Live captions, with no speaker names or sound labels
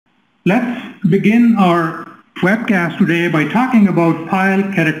Let's begin our webcast today by talking about pile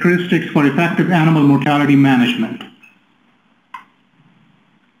characteristics for effective animal mortality management.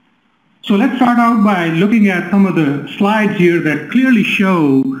 So let's start out by looking at some of the slides here that clearly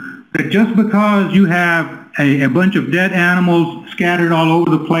show that just because you have a bunch of dead animals scattered all over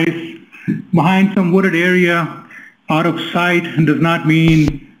the place behind some wooded area out of sight does not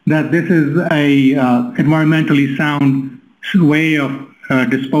mean that this is a environmentally sound way of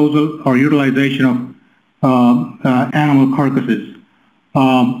disposal or utilization of animal carcasses.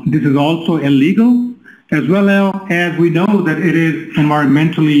 This is also illegal, as well as we know that it is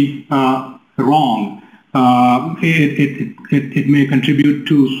environmentally wrong. It may contribute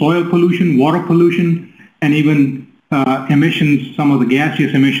to soil pollution, water pollution, and even emissions. Some of the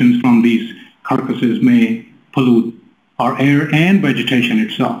gaseous emissions from these carcasses may pollute our air and vegetation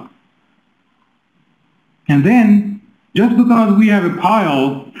itself. And then, just because we have a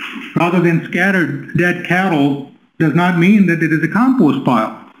pile rather than scattered dead cattle does not mean that it is a compost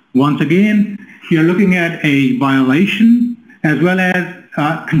pile. Once again, you're looking at a violation as well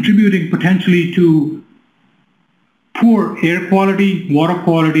as contributing potentially to poor air quality, water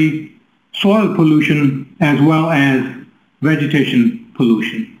quality, soil pollution, as well as vegetation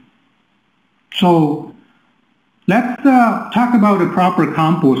pollution. So let's talk about a proper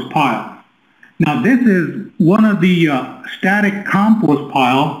compost pile. Now this is one of the static compost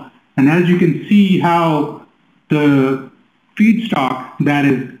pile, and as you can see how the feedstock that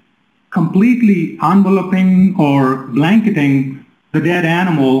is completely enveloping or blanketing the dead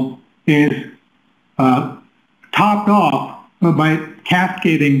animal is topped off by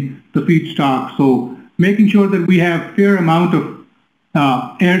cascading the feedstock. So making sure that we have fair amount of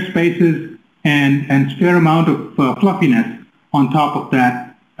air spaces and fair amount of fluffiness on top of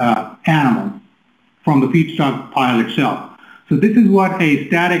that animal from the feedstock pile itself. So this is what a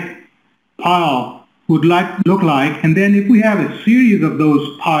static pile would look like. And then if we have a series of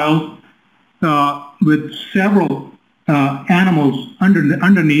those piles with several animals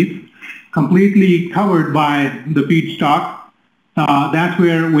underneath, completely covered by the feedstock, that's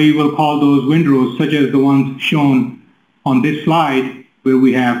where we will call those windrows, such as the ones shown on this slide, where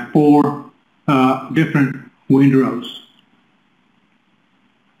we have 4 different windrows.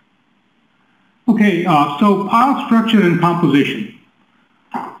 Okay, so pile structure and composition.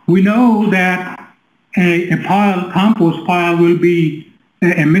 We know that a compost pile will be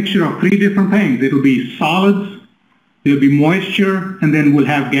a mixture of 3 different things. It will be solids, there will be moisture, and then we'll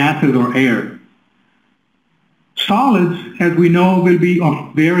have gases or air. Solids, as we know, will be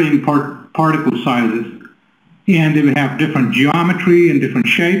of varying particle sizes, and they will have different geometry and different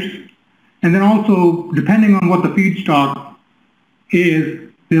shapes. And then also, depending on what the feedstock is,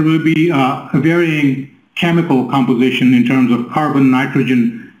 there will be a varying chemical composition in terms of carbon,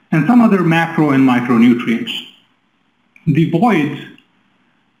 nitrogen, and some other macro and micronutrients. The voids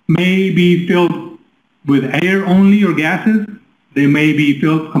may be filled with air only or gases. They may be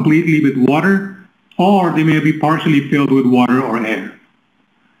filled completely with water, or they may be partially filled with water or air.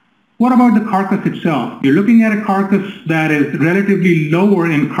 What about the carcass itself? You're looking at a carcass that is relatively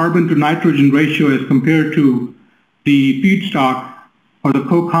lower in carbon to nitrogen ratio as compared to the feedstock or the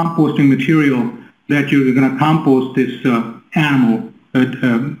co-composting material that you're going to compost this animal,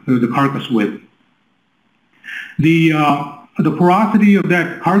 the carcass with. The porosity of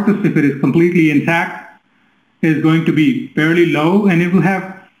that carcass, if it is completely intact, is going to be fairly low, and it will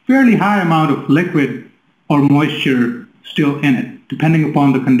have fairly high amount of liquid or moisture still in it, depending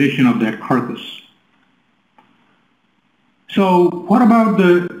upon the condition of that carcass. So what about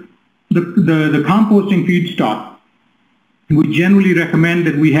the composting feedstock? We generally recommend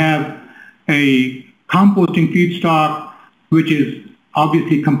that we have a composting feedstock which is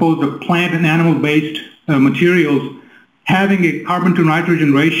obviously composed of plant and animal-based materials, having a carbon to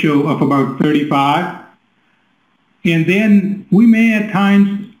nitrogen ratio of about 35. And then we may at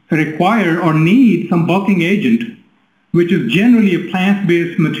times require or need some bulking agent, which is generally a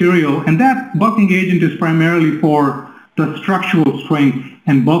plant-based material, and that bulking agent is primarily for the structural strength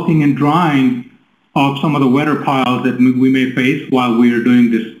and bulking and drying of some of the wetter piles that we may face while we are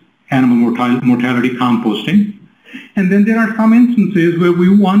doing this animal mortality composting. And then there are some instances where we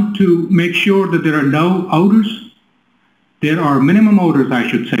want to make sure that there are no odors. There are minimum odors, I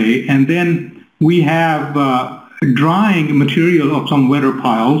should say, and then we have drying material of some wetter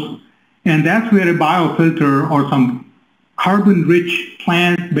piles, and that's where a biofilter or some carbon-rich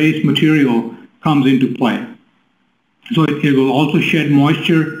plant-based material comes into play. So it will also shed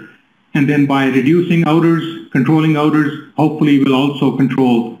moisture, and then by reducing odors, controlling odors, hopefully will also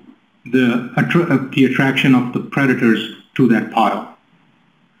control the attraction of the predators to that pile.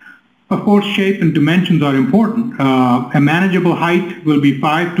 of course, shape and dimensions are important. A manageable height will be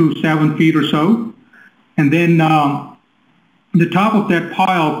 5 to 7 feet or so. And then the top of that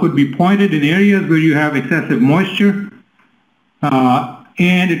pile could be pointed in areas where you have excessive moisture.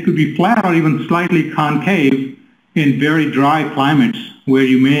 And it could be flat or even slightly concave in very dry climates where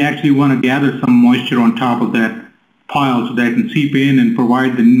you may actually want to gather some moisture on top of that pile so that it can seep in and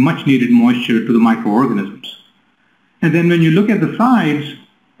provide the much needed moisture to the microorganisms. And then when you look at the sides,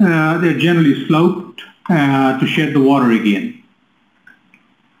 they're generally sloped to shed the water again.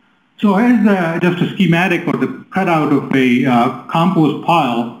 So here's just a schematic or the cutout of a compost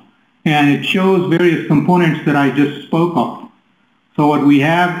pile, and it shows various components that I just spoke of. So what we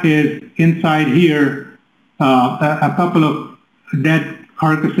have is inside here a couple of dead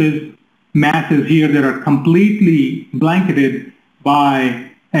carcasses, masses here that are completely blanketed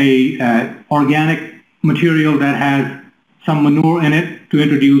by a organic material that has some manure in it to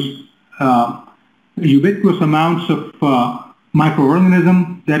introduce ubiquitous amounts of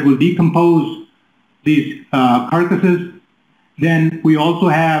microorganisms that will decompose these carcasses. Then we also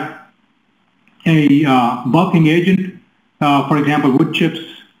have a bulking agent, for example, wood chips,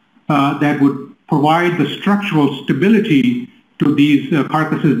 that would provide the structural stability to these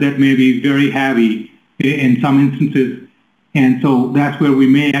carcasses that may be very heavy in some instances. And so that's where we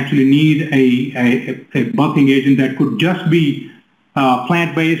may actually need a bulking agent that could just be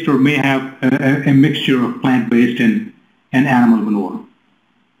plant-based or may have a mixture of plant-based and animal manure.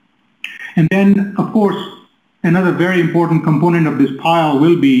 And then, of course, another very important component of this pile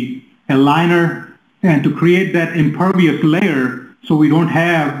will be a liner, and to create that impervious layer so we don't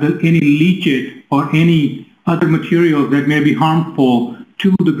have any leachate or any other materials that may be harmful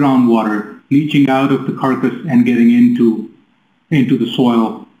to the groundwater leaching out of the carcass and getting into the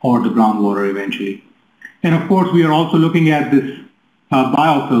soil or the groundwater eventually. And of course, we are also looking at this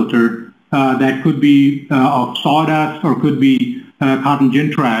biofilter that could be of sawdust or could be cotton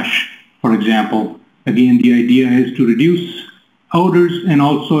gin trash, for example. Again, the idea is to reduce odors, and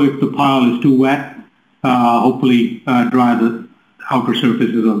also if the pile is too wet, hopefully dry the outer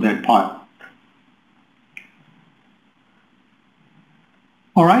surfaces of that pile.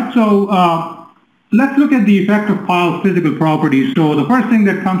 All right, so let's look at the effect of pile's physical properties. So the first thing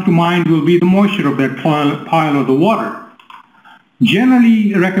that comes to mind will be the moisture of that pile or the water.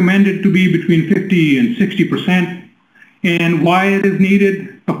 Generally recommended to be between 50 and 60%. And why it is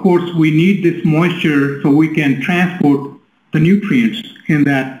needed? Of course, we need this moisture so we can transport the nutrients in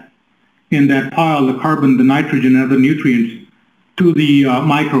that pile, the carbon, the nitrogen, and other nutrients to the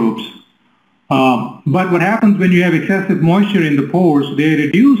microbes. But what happens when you have excessive moisture in the pores, they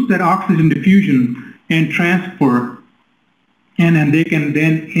reduce that oxygen diffusion and transfer, and then they can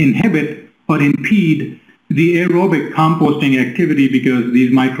then inhibit or impede the aerobic composting activity, because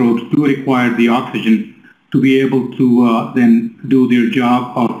these microbes do require the oxygen to be able to then do their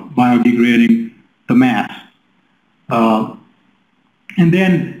job of biodegrading the mass. And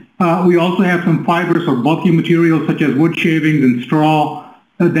then we also have some fibers or bulky materials such as wood shavings and straw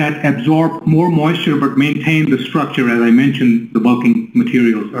that absorb more moisture but maintain the structure, as I mentioned, the bulking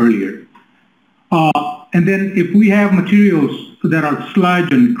materials earlier. And then if we have materials that are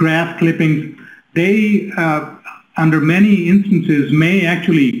sludge and grass clippings, they, under many instances, may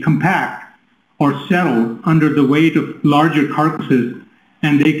actually compact or settle under the weight of larger carcasses,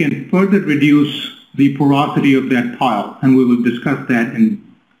 and they can further reduce the porosity of that pile. And we will discuss that in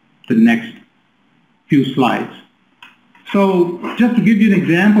the next few slides. So just to give you an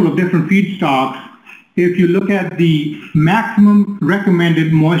example of different feedstocks, if you look at the maximum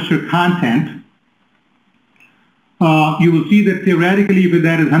recommended moisture content, you will see that theoretically if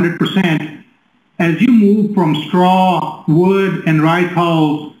that is 100%, as you move from straw, wood, and rice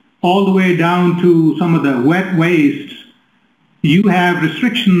hulls all the way down to some of the wet wastes, you have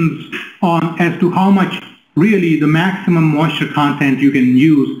restrictions on as to how much really the maximum moisture content you can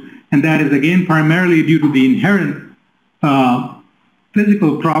use, and that is again primarily due to the inherent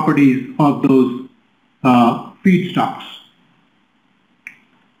physical properties of those feedstocks.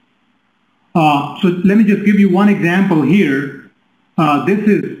 So let me just give you one example here. This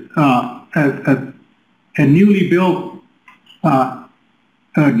is a newly built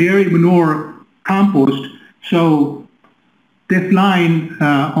dairy manure compost. So this line,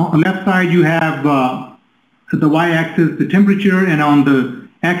 on the left side you have the y-axis, the temperature, and on the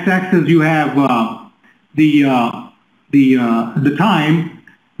x-axis you have the time.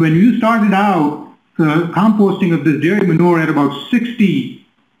 When you started out composting of this dairy manure at about 60%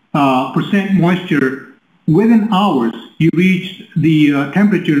 moisture, within hours you reached the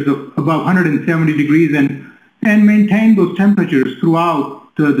temperatures of about 170 degrees and maintained those temperatures throughout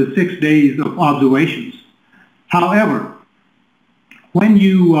the 6 days of observations. However, when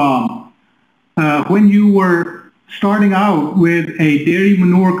you were starting out with a dairy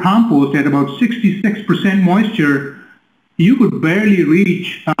manure compost at about 66% moisture, you could barely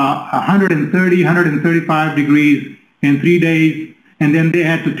reach 130, 135 degrees in 3 days, and then they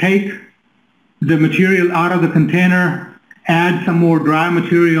had to take the material out of the container, add some more dry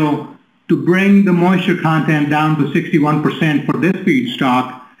material to bring the moisture content down to 61% for this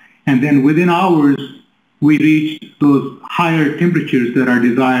feedstock, and then within hours we reached those higher temperatures that are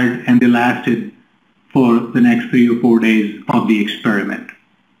desired, and they lasted for the next 3 or 4 days of the experiment.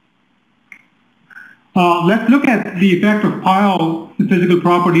 Let's look at the effect of pile physical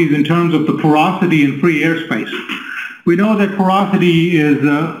properties in terms of the porosity and free airspace. We know that porosity is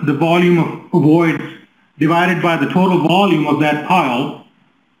the volume of voids divided by the total volume of that pile,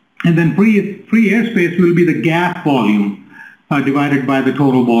 and then free airspace will be the gas volume divided by the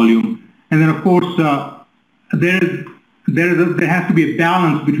total volume. And then of course there has to be a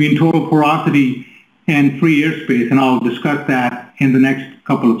balance between total porosity and free airspace, and I'll discuss that in the next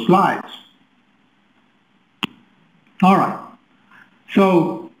couple of slides. All right.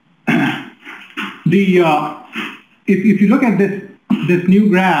 So if you look at this new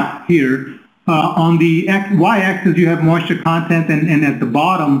graph here, on the y-axis you have moisture content, and at the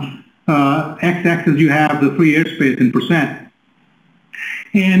bottom x-axis you have the free airspace in percent.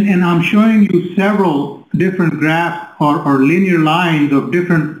 And I'm showing you several different graphs or linear lines of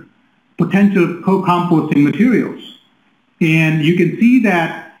different potential co-composting materials. And you can see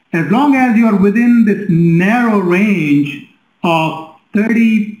that as long as you are within this narrow range of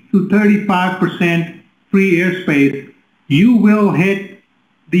 30 to 35% free airspace, you will hit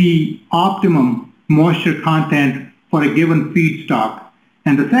the optimum moisture content for a given feedstock.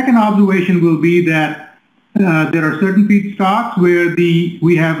 And the second observation will be that there are certain feedstocks where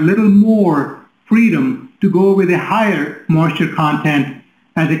we have little more freedom to go with a higher moisture content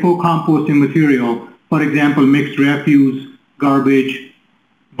as a co-composting material. For example, mixed refuse, garbage.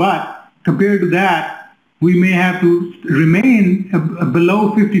 But compared to that, we may have to remain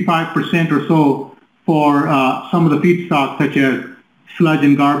below 55% or so for some of the feedstocks such as sludge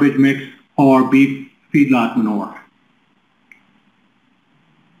and garbage mix or beef feedlot manure.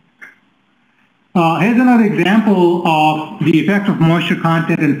 Here's another example of the effect of moisture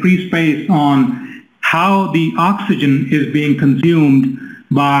content and free space on how the oxygen is being consumed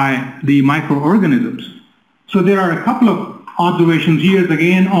by the microorganisms. So there are a couple of observations here.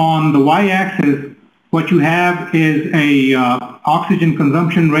 Again, on the y-axis, what you have is a oxygen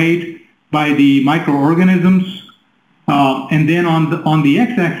consumption rate by the microorganisms, and then on the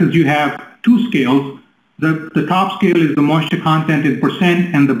x-axis you have two scales. The top scale is the moisture content in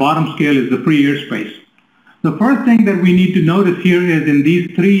percent, and the bottom scale is the free airspace. The first thing that we need to notice here is in these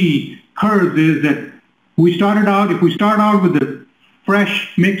three curves is that if we start out with the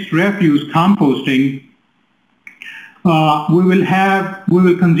fresh mixed refuse composting, we will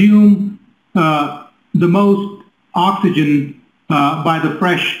consume the most oxygen by the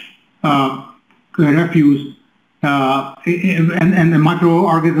fresh refuse, and the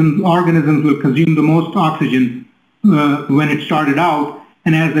microorganisms will consume the most oxygen when it started out.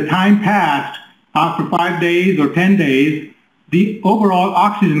 And as the time passed, after 5 days or 10 days, the overall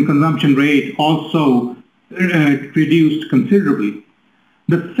oxygen consumption rate also reduced considerably.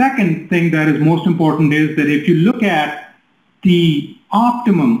 The second thing that is most important is that if you look at the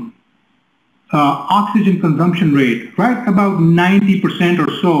optimum oxygen consumption rate, right about 90%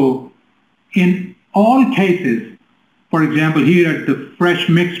 or so in all cases, for example, here at the fresh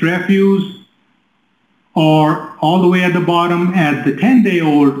mixed refuse, or all the way at the bottom at the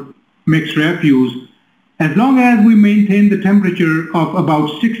 10-day-old mixed refuse, as long as we maintain the temperature of about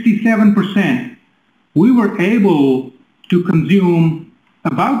 67%, we were able to consume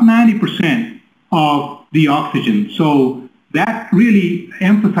about 90% of the oxygen. So that really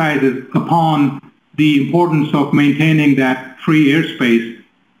emphasizes upon the importance of maintaining that free airspace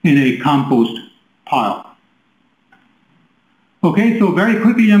in a compost pile. Okay, so very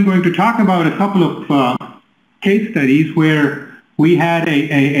quickly I'm going to talk about a couple of case studies where we had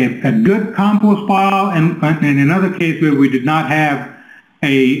a good compost pile and in another case where we did not have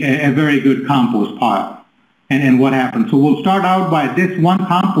a very good compost pile, and what happened. So we'll start out by this one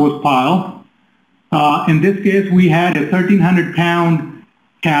compost pile. In this case we had a 1,300-pound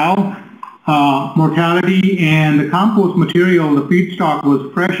cow mortality, and the compost material, the feedstock,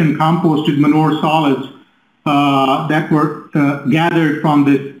 was fresh and composted manure solids that were gathered from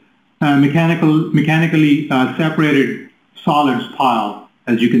this mechanically separated solids pile,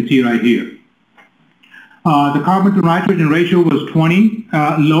 as you can see right here. The carbon to nitrogen ratio was 20,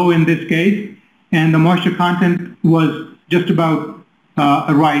 low in this case, and the moisture content was just about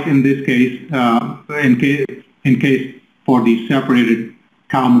right in this case, in case for the separated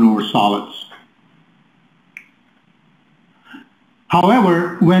cow manure solids.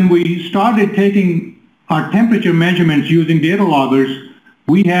 However, when we started taking our temperature measurements using data loggers,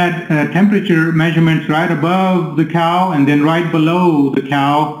 we had temperature measurements right above the cow and then right below the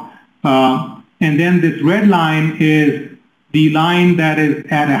cow. And then this red line is the line that is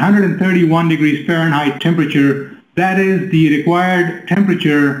at 131 degrees Fahrenheit temperature. That is the required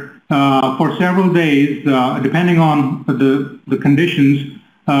temperature for several days, depending on the conditions,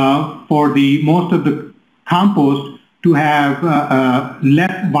 for the most of the compost to have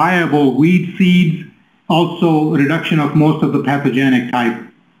less viable weed seeds, also reduction of most of the pathogenic type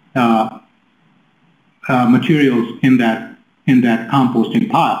materials in that composting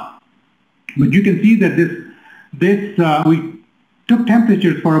pile. But you can see that we took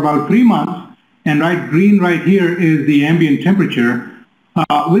temperatures for about 3 months, and green right here is the ambient temperature.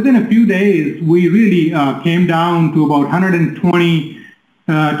 Within a few days, we really came down to about 120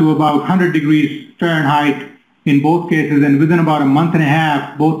 to about 100 degrees Fahrenheit in both cases, and within about a month and a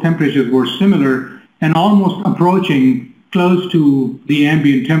half, both temperatures were similar and almost approaching close to the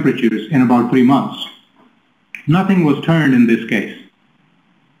ambient temperatures in about 3 months. Nothing was turned in this case.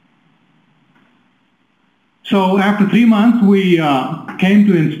 So after 3 months, we came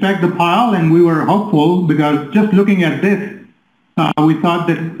to inspect the pile, and we were hopeful because just looking at this, we thought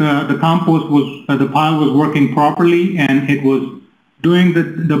that the pile was working properly and it was doing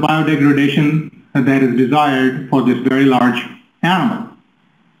the biodegradation that is desired for this very large animal.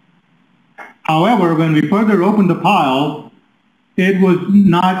 However, when we further opened the pile, it was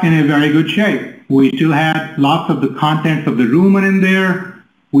not in a very good shape. We still had lots of the contents of the rumen in there.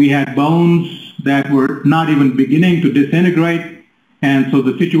 We had bones that were not even beginning to disintegrate, and so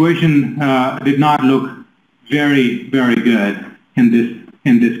the situation did not look very, very good in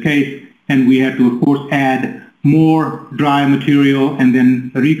this case, and we had to, of course, add more dry material and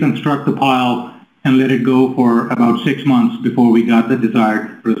then reconstruct the pile and let it go for about 6 months before we got the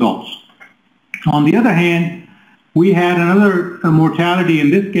desired results. On the other hand, we had another mortality.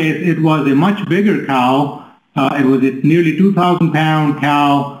 In this case, it was a much bigger cow. It was a nearly 2,000-pound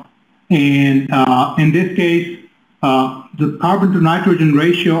cow, and in this case, the carbon to nitrogen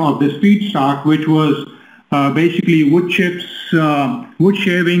ratio of this feedstock, which was basically wood chips, wood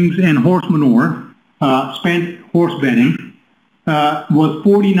shavings, and horse manure, spent horse bedding, was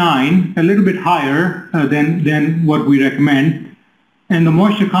 49, a little bit higher than what we recommend. And the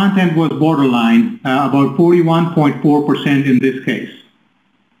moisture content was borderline, about 41.4% in this case.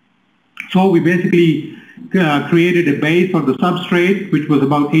 So we basically created a base of the substrate, which was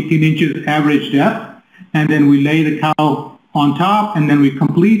about 18 inches average depth, and then we laid the cow on top, and then we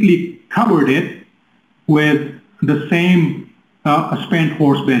completely covered it with the same spent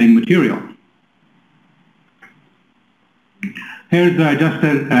horse bedding material. Here's just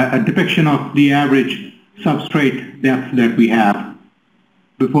a depiction of the average substrate depth that we have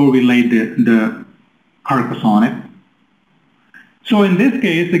before we laid the carcass on it. So in this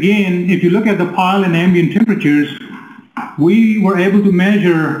case, again, if you look at the pile and ambient temperatures, we were able to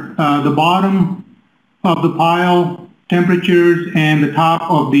measure the bottom of the pile temperatures and the top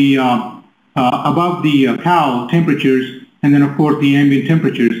of the above the cow temperatures, and then of course the ambient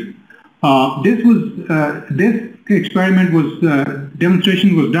temperatures. This experiment was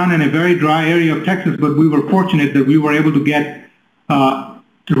demonstration was done in a very dry area of Texas, but we were fortunate that we were able to get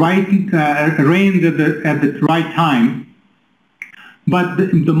rains at the right time. But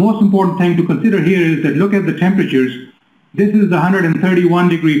the most important thing to consider here is that look at the temperatures. This is the 131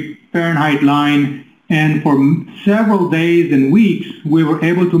 degree Fahrenheit line, and for several days and weeks we were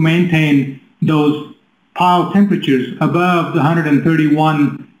able to maintain those pile temperatures above the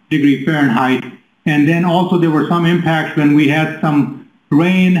 131 degree Fahrenheit. And then also there were some impacts when we had some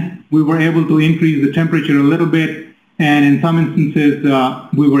rain. We were able to increase the temperature a little bit, and in some instances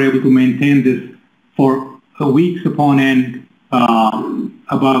we were able to maintain this for weeks upon end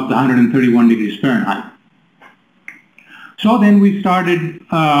above the 131 degrees Fahrenheit. So then we started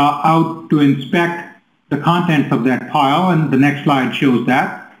out to inspect the contents of that pile, and the next slide shows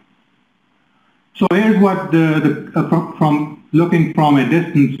that. So here's what from looking from a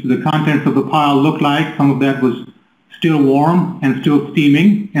distance, the contents of the pile looked like. Some of that was still warm and still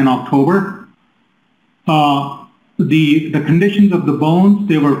steaming in October. The conditions of the bones,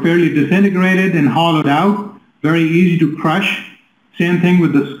 they were fairly disintegrated and hollowed out, very easy to crush. Same thing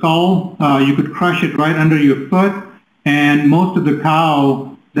with the skull. You could crush it right under your foot, and most of the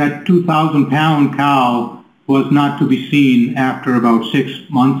cow that 2,000-pound cow was not to be seen after about 6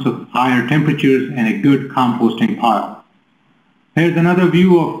 months of higher temperatures and a good composting pile. Here's another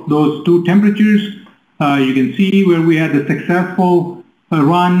view of those two temperatures. You can see where we had the successful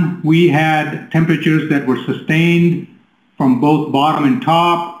run, we had temperatures that were sustained from both bottom and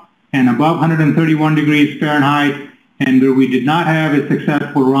top and above 131 degrees Fahrenheit, and where we did not have a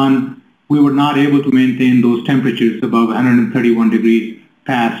successful run, we were not able to maintain those temperatures above 131 degrees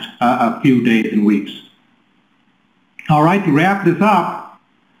past a few days and weeks. All right, to wrap this up,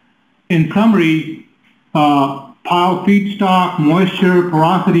 in summary, pile feedstock, moisture,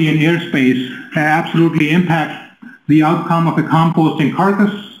 porosity, and airspace absolutely impact the outcome of a composting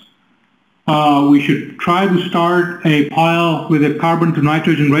carcass. We should try to start a pile with a carbon to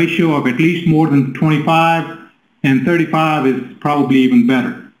nitrogen ratio of at least more than 25, and 35 is probably even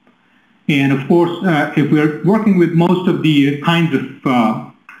better. And of course, if we're working with most of the kinds of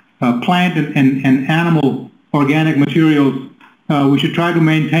plant and animal organic materials, we should try to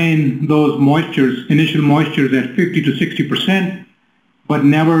maintain those moistures, initial moistures, at 50 to 60%, but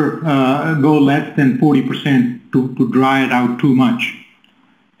never go less than 40% to dry it out too much.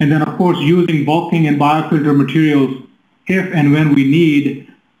 And then, of course, using bulking and biofilter materials, if and when we need,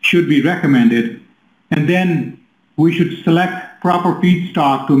 should be recommended. And then we should select proper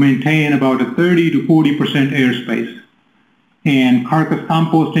feedstock to maintain about a 30 to 40% airspace. And carcass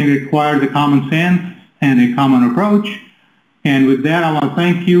composting requires a common sense and a common approach. And with that, I want to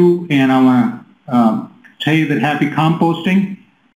thank you, and I want to say that happy composting.